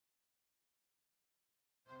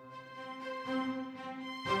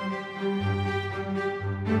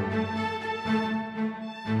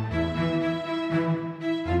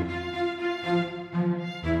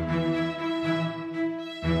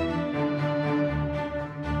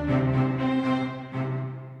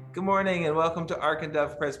morning and welcome to Ark and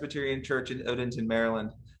Dove Presbyterian Church in Odenton,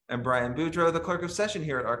 Maryland. I'm Brian Boudreau, the clerk of session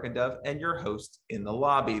here at Ark and Dove, and your host in the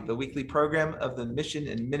lobby, the weekly program of the mission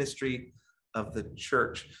and ministry of the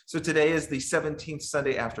church. So today is the 17th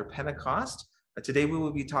Sunday after Pentecost. Today we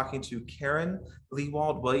will be talking to Karen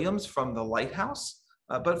Lewald-Williams from the Lighthouse.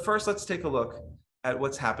 But first, let's take a look at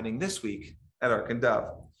what's happening this week at Ark and Dove.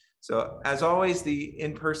 So as always, the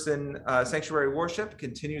in-person sanctuary worship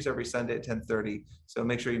continues every Sunday at 10:30. So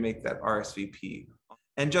make sure you make that RSVP.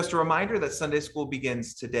 And just a reminder that Sunday school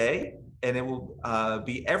begins today, and it will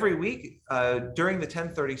be every week during the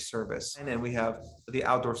 10:30 service. And then we have the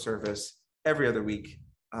outdoor service every other week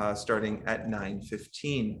starting at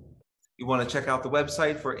 9:15. You want to check out the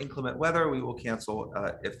website for inclement weather. We will cancel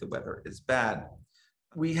if the weather is bad.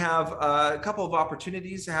 We have a couple of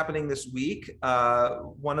opportunities happening this week.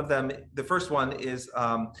 One of them, the first one is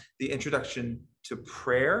the introduction to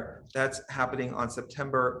prayer. That's happening on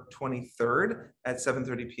September 23rd at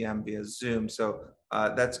 7:30 p.m. via Zoom. So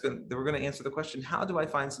we're going to answer the question, how do I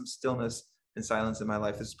find some stillness and silence in my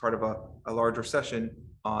life? This is part of a larger session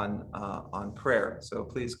on prayer. So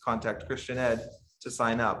please contact Christian Ed to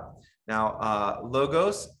sign up. Now,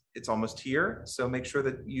 Logos, it's almost here. So make sure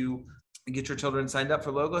that you get your children signed up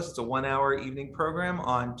for Logos. It's a 1-hour evening program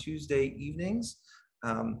on Tuesday evenings.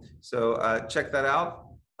 So check that out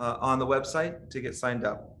on the website to get signed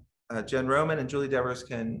up. Jen Roman and Julie Devers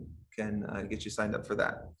can get you signed up for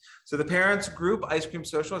that. So the parents group ice cream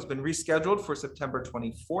social has been rescheduled for September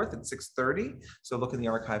 24th at 6:30. So look in the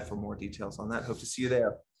archive for more details on that. Hope to see you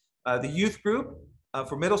there. The youth group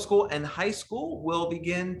for middle school and high school will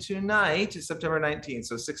begin tonight, September 19th.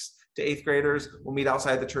 So 6th to 8th graders will meet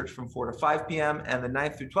outside the church from 4 to 5 p.m. and the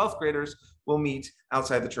 9th through 12th graders will meet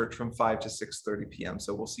outside the church from 5 to 6:30 p.m.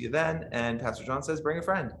 So we'll see you then. And Pastor John says, bring a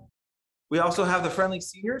friend. We also have the Friendly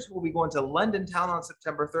Seniors who will be going to London Town on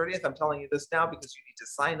September 30th. I'm telling you this now because you need to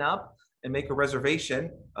sign up and make a reservation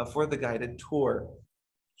for the guided tour.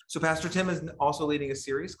 So Pastor Tim is also leading a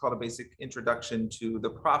series called A Basic Introduction to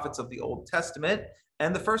the Prophets of the Old Testament.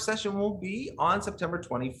 And the first session will be on September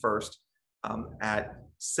 21st at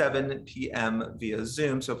 7 p.m. via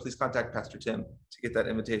Zoom. So please contact Pastor Tim to get that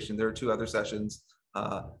invitation. There are 2 other sessions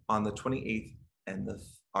on the 28th and the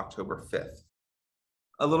October 5th.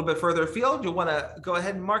 A little bit further afield, you'll want to go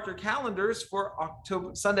ahead and mark your calendars for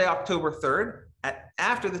Sunday, October 3rd.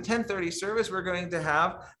 After the 10:30 service, we're going to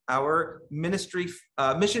have our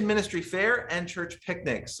mission ministry fair and church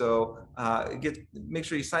picnic. So make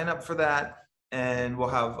sure you sign up for that, and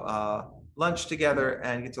we'll have lunch together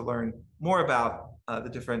and get to learn more about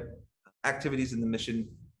the different activities in the mission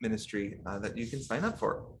ministry that you can sign up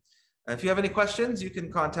for. If you have any questions, you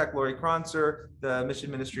can contact Lori Kronzer, the mission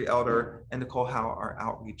ministry elder, and Nicole Howe, our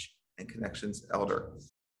outreach and connections elder.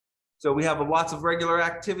 So we have lots of regular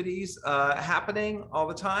activities happening all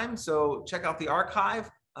the time. So check out the archive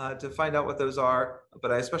to find out what those are.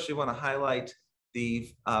 But I especially want to highlight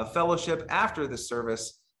the fellowship after the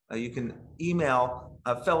service. You can email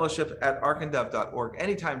fellowship@arkanddove.org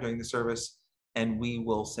anytime during the service, and we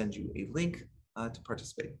will send you a link to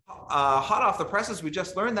participate. Hot off the presses, we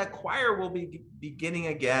just learned that choir will be beginning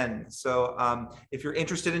again. So if you're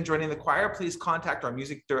interested in joining the choir, please contact our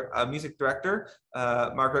music director,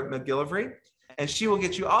 Margaret McGillivray, and she will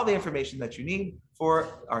get you all the information that you need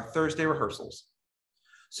for our Thursday rehearsals.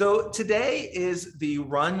 So today is the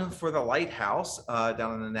Run for the Lighthouse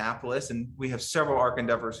down in Annapolis, and we have several Ark and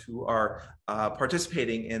Dovers who are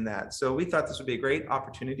participating in that. So we thought this would be a great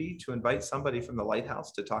opportunity to invite somebody from the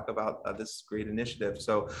Lighthouse to talk about this great initiative.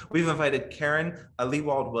 So we've invited Karen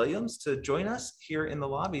Lewald-Williams to join us here in the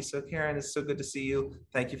lobby. So Karen, it's so good to see you.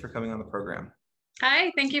 Thank you for coming on the program. Hi,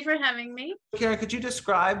 thank you for having me. Karen, could you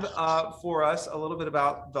describe for us a little bit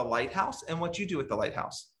about the Lighthouse and what you do at the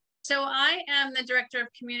Lighthouse? So I am the Director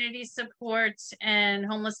of Community Support and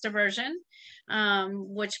Homeless Diversion,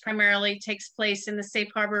 which primarily takes place in the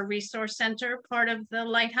Safe Harbor Resource Center, part of the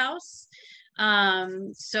Lighthouse.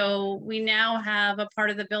 So we now have a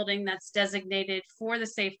part of the building that's designated for the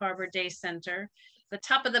Safe Harbor Day Center. The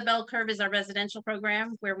top of the bell curve is our residential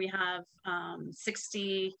program, where we have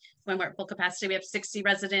 60, when we're at full capacity, we have 60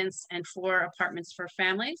 residents and 4 apartments for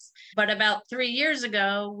families. But about 3 years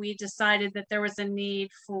ago, we decided that there was a need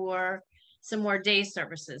for some more day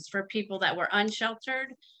services for people that were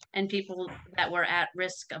unsheltered and people that were at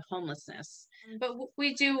risk of homelessness. But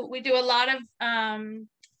we do a lot of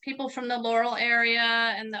people from the Laurel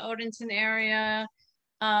area and the Odenton area.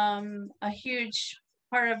 A huge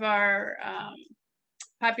part of our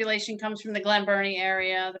population comes from the Glen Burnie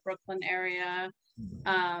area, the Brooklyn area.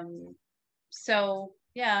 So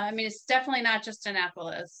yeah, I mean, it's definitely not just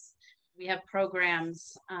Annapolis. We have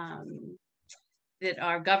programs that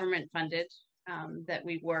are government funded that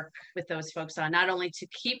we work with those folks on, not only to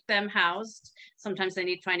keep them housed, sometimes they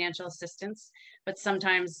need financial assistance, but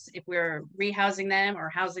sometimes if we're rehousing them or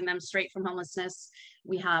housing them straight from homelessness,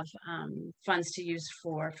 we have funds to use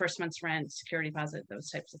for first month's rent, security deposit, those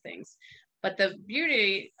types of things. But the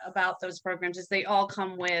beauty about those programs is they all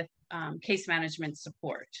come with case management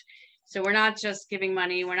support. So we're not just giving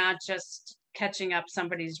money, we're not just catching up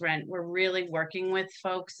somebody's rent, we're really working with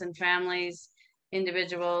folks and families,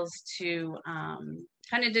 individuals to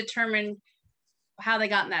kind of determine how they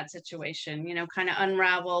got in that situation, you know, kind of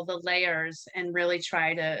unravel the layers and really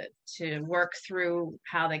try to work through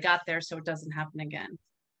how they got there so it doesn't happen again.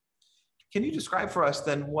 Can you describe for us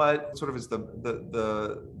then what sort of is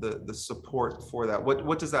the support for that?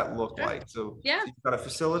 What does that look like? So, yeah, so you've got a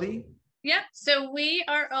facility? Yeah, so we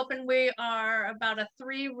are open. We are about a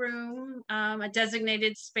 3-room, a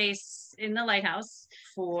designated space in the lighthouse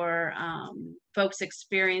for folks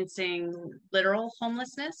experiencing literal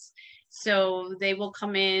homelessness. So they will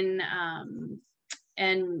come in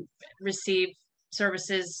and receive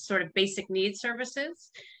services, sort of basic needs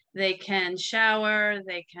services. They can shower,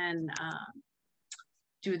 they can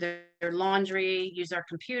do their laundry, use our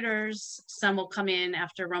computers. Some will come in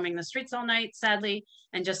after roaming the streets all night, sadly,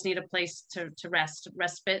 and just need a place to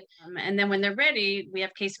respite. And then when they're ready, we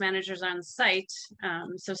have case managers on site.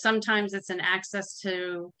 So sometimes it's an access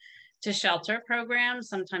to shelter programs.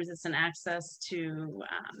 Sometimes it's an access to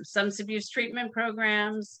substance abuse treatment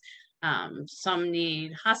programs. Some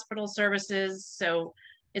need hospital services. So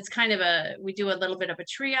it's kind of we do a little bit of a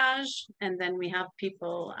triage, and then we have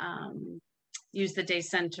people use the day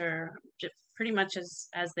center pretty much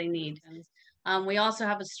as they need. We also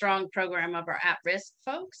have a strong program of our at-risk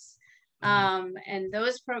folks. And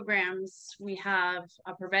those programs, we have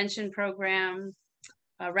a prevention program,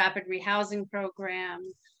 a rapid rehousing program.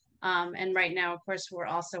 And right now, of course, we're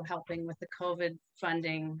also helping with the COVID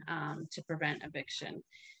funding to prevent eviction.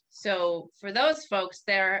 So for those folks,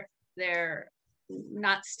 they're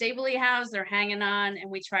not stably housed, they're hanging on,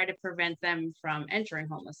 and we try to prevent them from entering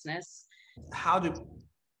homelessness. How do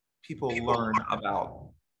people learn about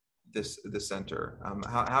the center?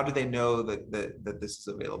 How do they know that this is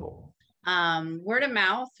available? Word of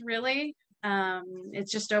mouth, really.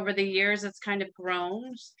 It's just over the years, it's kind of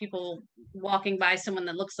grown. People walking by someone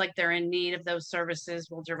that looks like they're in need of those services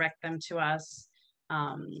will direct them to us.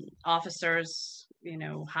 Officers, you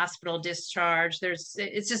know, hospital discharge.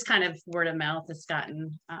 It's just kind of word of mouth. It's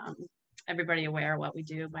gotten everybody aware of what we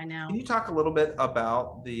do by now. Can you talk a little bit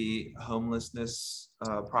about the homelessness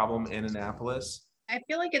problem in Annapolis? I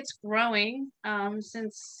feel like it's growing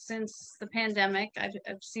since the pandemic.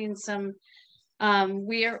 I've seen some.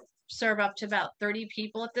 We serve up to about 30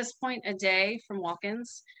 people at this point a day from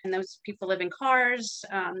walk-ins, and those people live in cars.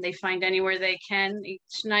 They find anywhere they can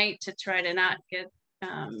each night to try to not get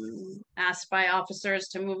asked by officers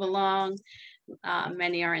to move along.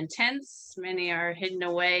 Many are in tents, many are hidden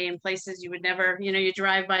away in places you would never, you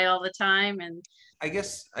drive by all the time. And I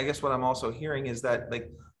guess what I'm also hearing is that like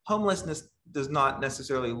homelessness does not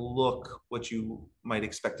necessarily look what you might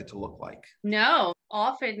expect it to look like. No,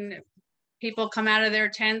 often people come out of their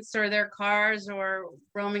tents or their cars or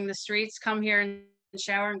roaming the streets, come here and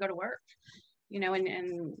shower and go to work,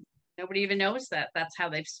 and nobody even knows that that's how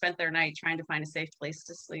they've spent their night, trying to find a safe place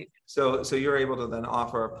to sleep. So you're able to then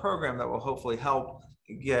offer a program that will hopefully help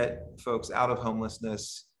get folks out of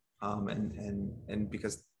homelessness, and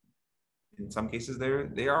because in some cases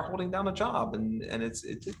they are holding down a job, and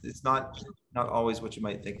it's not always what you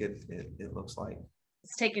might think it looks like.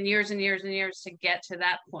 It's taken years and years and years to get to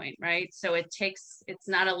that point, right? So it's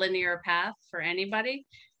not a linear path for anybody.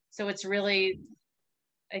 So it's really,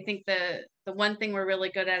 I think the one thing we're really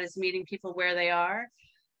good at is meeting people where they are.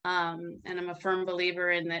 And I'm a firm believer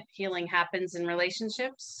in that healing happens in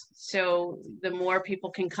relationships. So the more people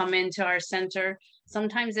can come into our center,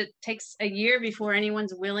 sometimes it takes a year before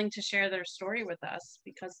anyone's willing to share their story with us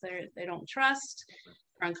because they don't trust,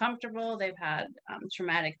 they're uncomfortable, they've had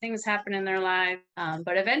traumatic things happen in their life.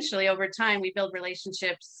 But eventually over time, we build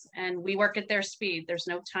relationships and we work at their speed. There's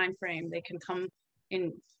no time frame. They can come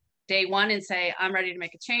in day one and say, I'm ready to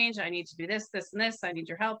make a change. I need to do this, this, and this. I need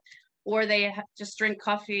your help. Or they just drink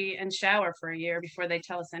coffee and shower for a year before they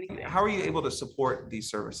tell us anything. How are you able to support these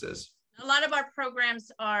services? A lot of our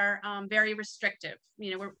programs are very restrictive.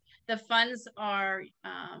 The funds are,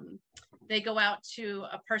 they go out to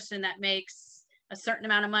a person that makes a certain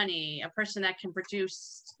amount of money, a person that can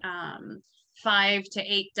produce 5 to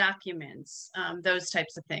 8 documents, those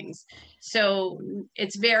types of things. So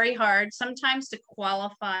it's very hard sometimes to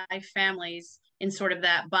qualify families in sort of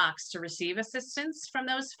that box to receive assistance from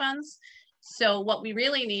those funds. So what we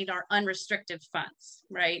really need are unrestricted funds,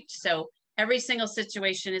 right? So every single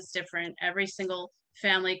situation is different. Every single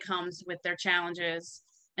family comes with their challenges,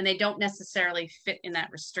 and they don't necessarily fit in that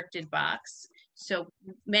restricted box. So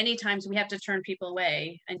many times we have to turn people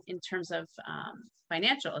away in terms of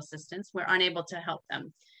financial assistance. We're unable to help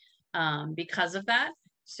them because of that.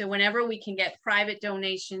 So whenever we can get private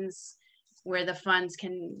donations where the funds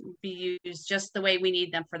can be used just the way we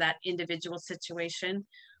need them for that individual situation,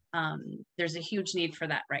 there's a huge need for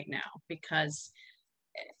that right now, because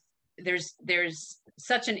there's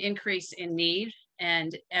such an increase in need,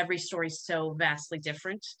 and every story is so vastly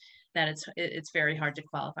different that it's very hard to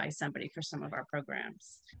qualify somebody for some of our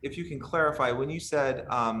programs. If you can clarify, when you said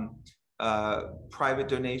private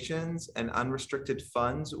donations and unrestricted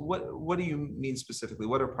funds, what do you mean specifically?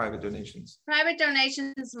 What are private donations? Private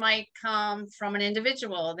donations might come from an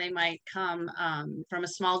individual. They might come from a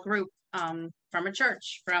small group, from a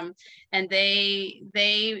church, and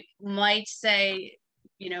they might say,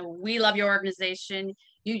 you know, we love your organization.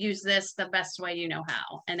 You use this the best way you know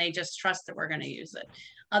how, and they just trust that we're going to use it.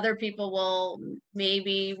 Other people will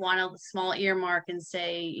maybe want a small earmark and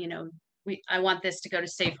say, you know, I want this to go to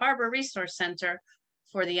Safe Harbor Resource Center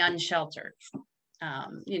for the unsheltered.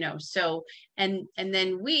 You know, so, and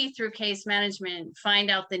then we, through case management,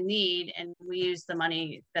 find out the need, and we use the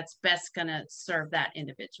money that's best going to serve that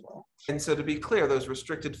individual. And so to be clear, those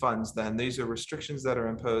restricted funds, then these are restrictions that are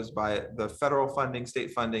imposed by the federal funding,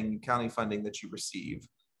 state funding, county funding that you receive,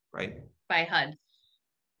 right? By HUD.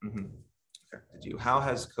 Mm-hmm. How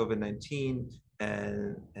has COVID-19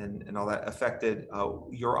 and all that affected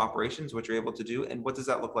your operations, what you're able to do, and what does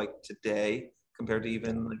that look like today compared to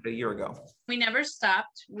even like a year ago? We never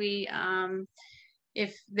stopped.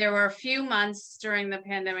 If there were a few months during the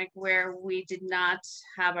pandemic where we did not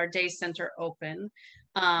have our day center open,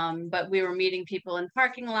 but we were meeting people in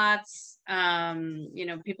parking lots, you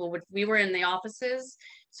know, we were in the offices,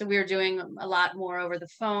 so we were doing a lot more over the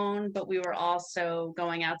phone, but we were also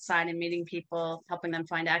going outside and meeting people, helping them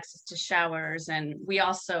find access to showers. And we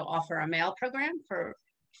also offer a mail program for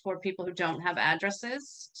people who don't have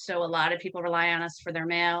addresses. So a lot of people rely on us for their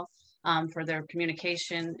mail, for their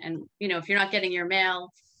communication. And, you know, if you're not getting your mail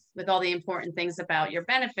with all the important things about your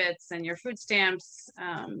benefits and your food stamps,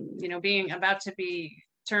 you know, being about to be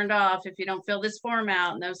turned off if you don't fill this form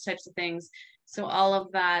out and those types of things. So all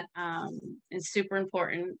of that is super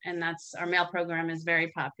important. And that's, our mail program is very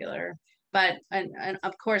popular. But, and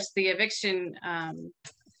of course, the eviction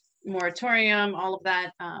moratorium, all of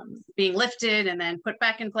that being lifted and then put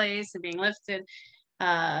back in place and being lifted,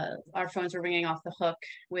 our phones were ringing off the hook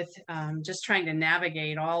with just trying to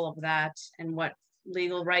navigate all of that and what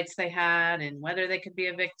legal rights they had and whether they could be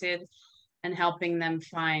evicted, and helping them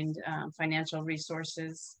find financial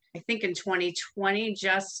resources. I think in 2020,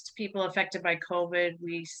 just people affected by COVID,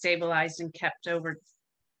 we stabilized and kept over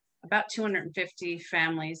about 250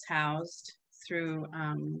 families housed through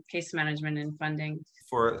case management and funding.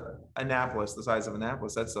 For Annapolis, the size of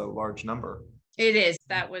Annapolis, that's a large number. It is.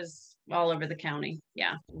 That was all over the county.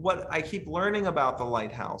 Yeah. What I keep learning about the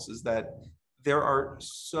Lighthouse is that there are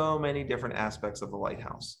so many different aspects of the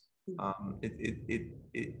Lighthouse.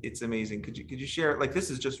 It's amazing. Could you share, like, this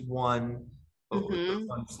is just one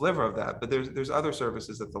sliver of that, but there's other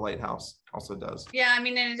services that the Lighthouse also does. Yeah, I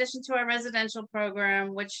mean, in addition to our residential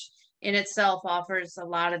program, which in itself offers a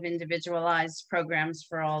lot of individualized programs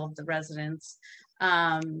for all of the residents,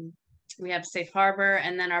 we have Safe Harbor,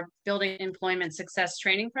 and then our Building Employment Success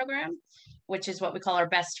Training Program, which is what we call our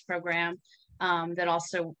BEST program, that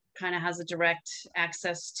also kind of has a direct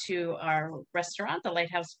access to our restaurant, the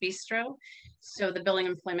Lighthouse Bistro. So the Building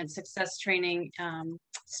Employment Success Training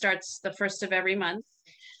starts the first of every month.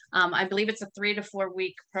 I believe it's a 3 to 4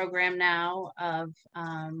 week program now of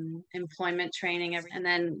employment training, and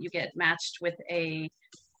then you get matched with a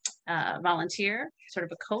volunteer, sort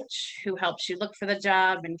of a coach, who helps you look for the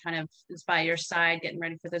job and kind of is by your side getting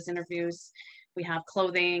ready for those interviews. We have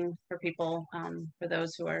clothing for people, for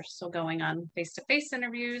those who are still going on face-to-face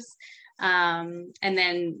interviews. And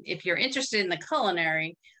then if you're interested in the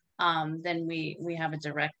culinary, then we have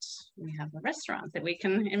a restaurant that we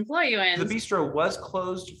can employ you in. The bistro was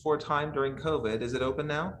closed for a time during COVID. Is it open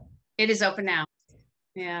now? It is open now.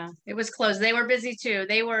 Yeah, it was closed. They were busy too.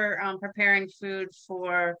 They were preparing food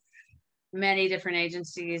for many different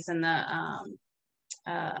agencies and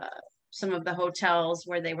some of the hotels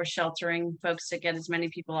where they were sheltering folks to get as many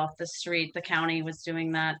people off the street. The county was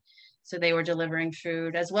doing that. So they were delivering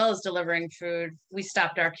food as well as delivering food. We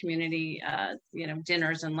stopped our community,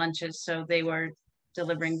 dinners and lunches. So they were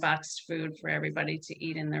delivering boxed food for everybody to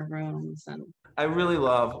eat in their rooms. And I really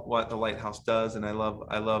love what the Lighthouse does, and I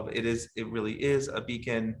love it really is a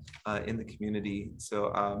beacon in the community.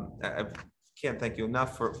 So I can't thank you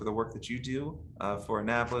enough for the work that you do for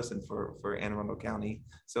Annapolis and for Anne Arundel County.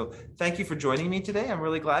 So thank you for joining me today. I'm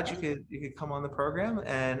really glad you could come on the program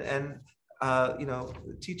and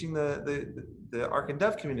teaching the Ark and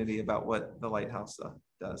Dove community about what the Lighthouse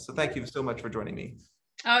does. So thank you so much for joining me.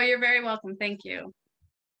 Oh, you're very welcome. Thank you.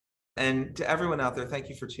 And to everyone out there, thank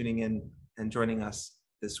you for tuning in and joining us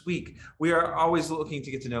this week. We are always looking to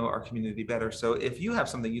get to know our community better. So if you have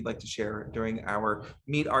something you'd like to share during our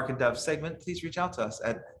Meet Ark and Dove segment, please reach out to us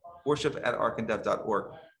at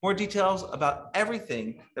worship@arkandove.org. More details about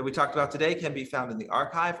everything that we talked about today can be found in the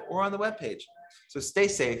archive or on the webpage. So stay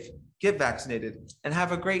safe, get vaccinated, and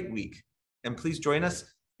have a great week. And please join us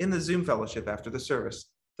in the Zoom fellowship after the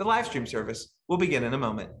service. The live stream service will begin in a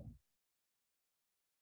moment.